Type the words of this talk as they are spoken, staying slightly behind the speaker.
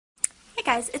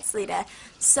Hi guys, it's Leda.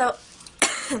 So,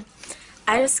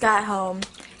 I just got home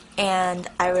and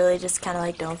I really just kind of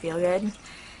like don't feel good.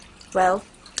 Well,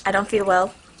 I don't feel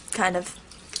well, kind of.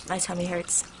 My tummy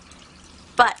hurts.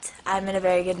 But I'm in a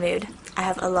very good mood. I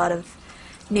have a lot of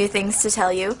new things to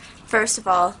tell you. First of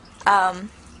all, I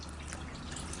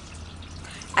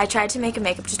tried to make a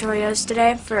makeup tutorial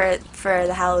today for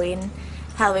the Halloween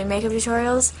makeup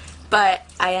tutorials, but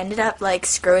I ended up like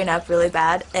screwing up really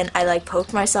bad, and I like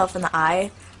poked myself in the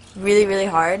eye really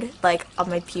hard, like on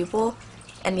my pupil.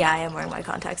 And yeah, I am wearing my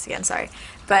contacts again, sorry.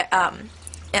 But on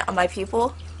my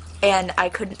pupil, and I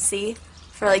couldn't see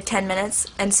for like 10 minutes,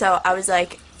 and so I was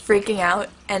like freaking out,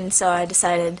 and so I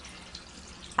decided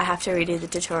I have to redo the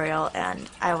tutorial, and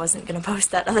I wasn't gonna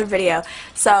post that other video.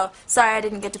 So sorry I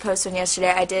didn't get to post one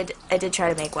yesterday. I did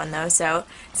try to make one though, so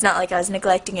it's not like I was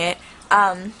neglecting it.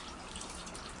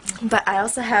 But I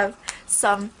also have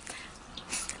some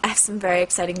very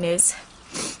exciting news.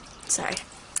 Sorry,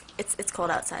 it's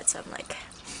cold outside, so I'm like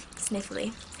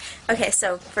sniffly. Okay,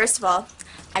 so first of all,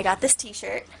 I got this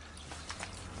t-shirt,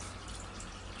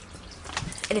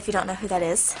 and if you don't know who that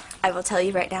is, I will tell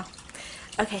you right now.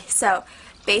 Okay, so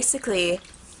basically,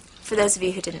 for those of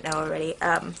you who didn't know already,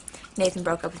 Nathan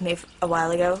broke up with me a while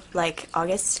ago, like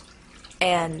August,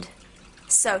 and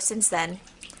so since then,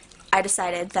 I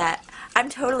decided that I'm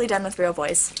totally done with real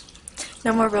boys.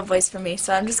 No more real boys for me,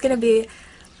 so I'm just gonna be,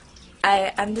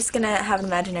 I'm just gonna have an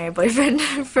imaginary boyfriend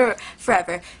for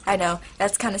forever. I know,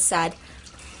 that's kind of sad.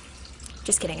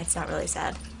 Just kidding, it's not really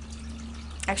sad.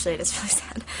 Actually, it is really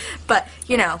sad. But,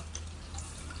 you know,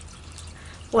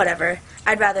 whatever.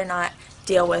 I'd rather not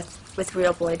deal with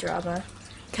real boy drama,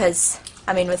 because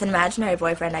I mean, with an imaginary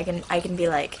boyfriend, I can be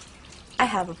like, I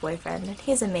have a boyfriend and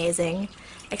he's amazing,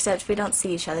 except we don't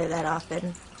see each other that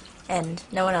often, and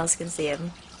no one else can see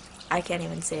him. I can't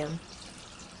even see him,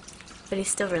 but he's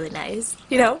still really nice.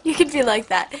 You know, you can be like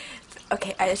that.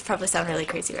 Okay, I just probably sound really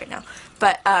crazy right now,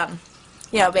 but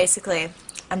you know, basically,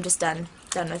 I'm just done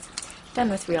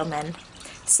with real men.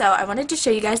 So I wanted to show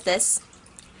you guys this.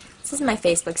 This is my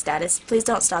Facebook status. Please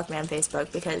don't stalk me on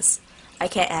Facebook, because I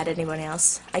can't add anyone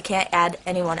else. I can't add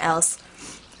anyone else.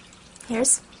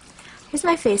 Here's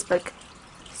my Facebook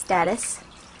status.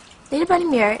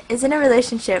 Hailedabear is in a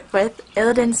relationship with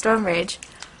Illidan Stormrage.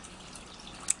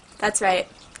 That's right.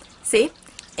 See?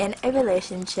 In a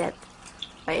relationship.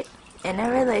 Right? In a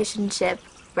relationship.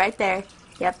 Right there.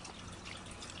 Yep.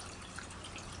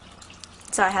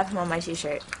 So I have him on my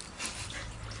t-shirt.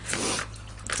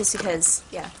 Just because,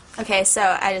 yeah. Okay,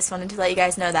 so I just wanted to let you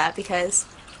guys know that, because,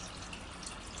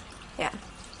 yeah,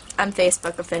 I'm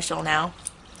Facebook official now.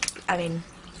 I mean,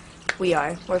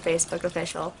 we're Facebook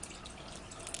official.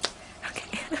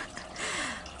 Okay.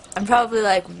 I'm probably,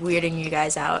 like, weirding you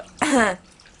guys out.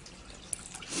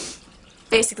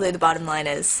 Basically, the bottom line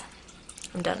is,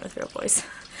 I'm done with real boys.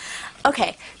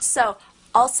 Okay, so,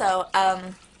 also,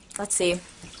 let's see.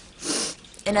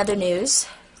 In other news,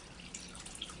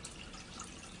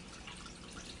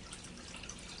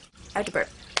 I have to burp.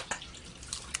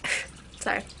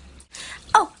 Sorry.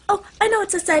 Oh, I know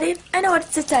what's exciting. I know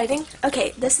what's exciting.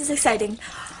 Okay, this is exciting.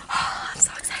 I'm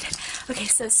so excited. Okay,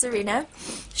 so Serena,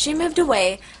 she moved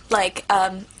away, like,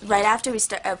 right after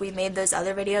we made those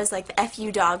other videos, like the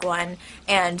FU dog one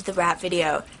and the rap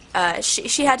video.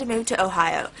 She had to move to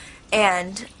Ohio,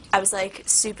 and I was, like,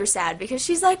 super sad, because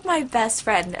she's, like, my best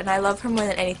friend, and I love her more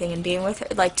than anything, and being with her,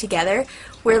 like, together,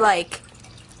 we're like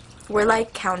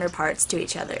counterparts to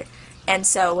each other. And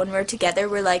so when we're together,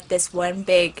 we're like this one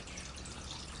big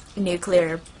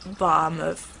nuclear bomb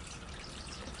of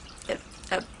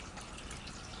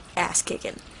ass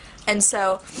kicking. And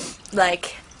so,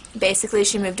 like, basically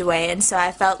she moved away, and so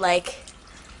I felt like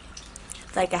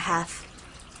a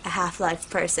half-life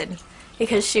person,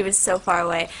 because she was so far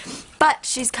away. But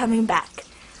she's coming back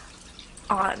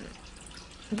on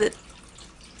the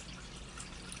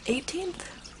 18th?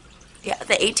 Yeah,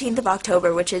 the 18th of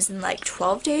October, which is in like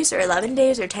 12 days or 11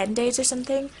 days or 10 days or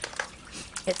something.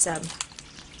 It's in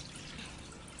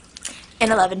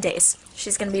 11 days.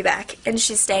 She's gonna be back, and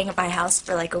she's staying at my house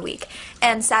for like a week.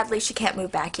 And sadly, she can't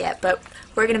move back yet, but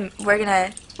we're gonna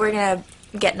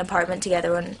get an apartment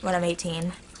together when I'm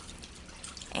 18.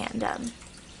 And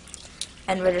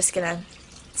we're just gonna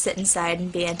sit inside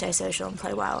and be antisocial and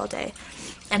play WoW all day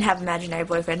and have imaginary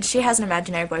boyfriends. She has an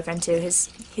imaginary boyfriend too. He's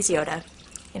Yoda.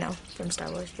 You know, from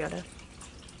Star Wars, Yoda.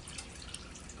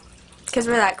 Because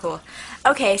we're that cool.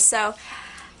 Okay, so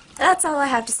that's all I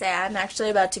have to say. I'm actually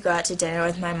about to go out to dinner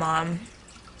with my mom.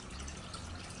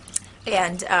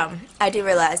 And I do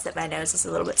realize that my nose is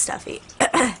a little bit stuffy.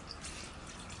 I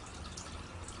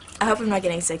hope I'm not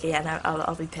getting sick again.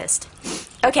 I'll be pissed.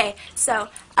 Okay, so,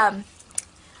 I'm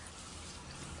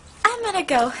gonna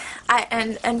go.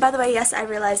 And by the way, yes, I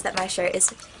realize that my shirt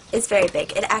is very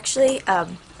big. It actually,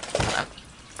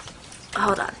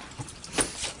 hold on.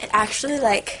 It actually,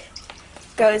 like,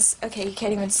 goes, okay, you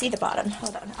can't even see the bottom.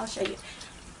 Hold on, I'll show you.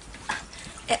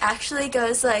 It actually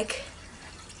goes, like,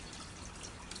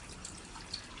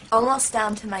 almost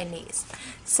down to my knees.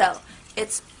 So,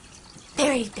 it's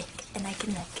very big, and I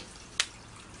can, like,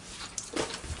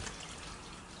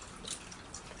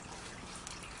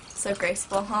 so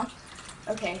graceful, huh?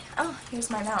 Okay. Oh, here's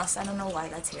my mouse. I don't know why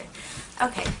that's here.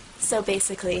 Okay, so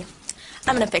basically,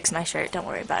 I'm gonna fix my shirt. Don't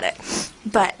worry about it.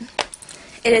 But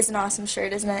it is an awesome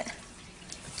shirt, isn't it?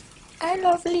 I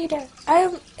love Leda.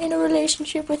 I'm in a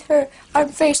relationship with her on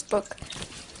Facebook.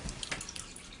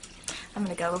 I'm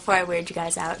gonna go before I weird you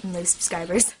guys out and lose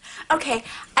subscribers. Okay,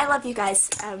 I love you guys.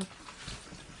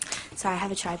 Sorry, I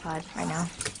have a tripod right now.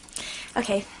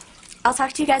 Okay, I'll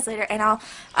talk to you guys later, and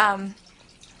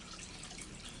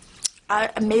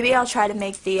maybe I'll try to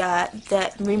make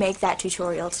remake that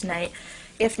tutorial tonight.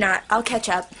 If not, I'll catch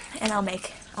up and I'll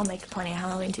make plenty of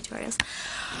Halloween tutorials.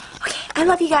 Okay, I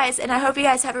love you guys, and I hope you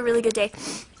guys have a really good day.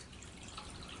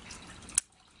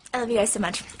 I love you guys so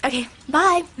much. Okay,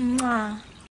 bye. Mwah.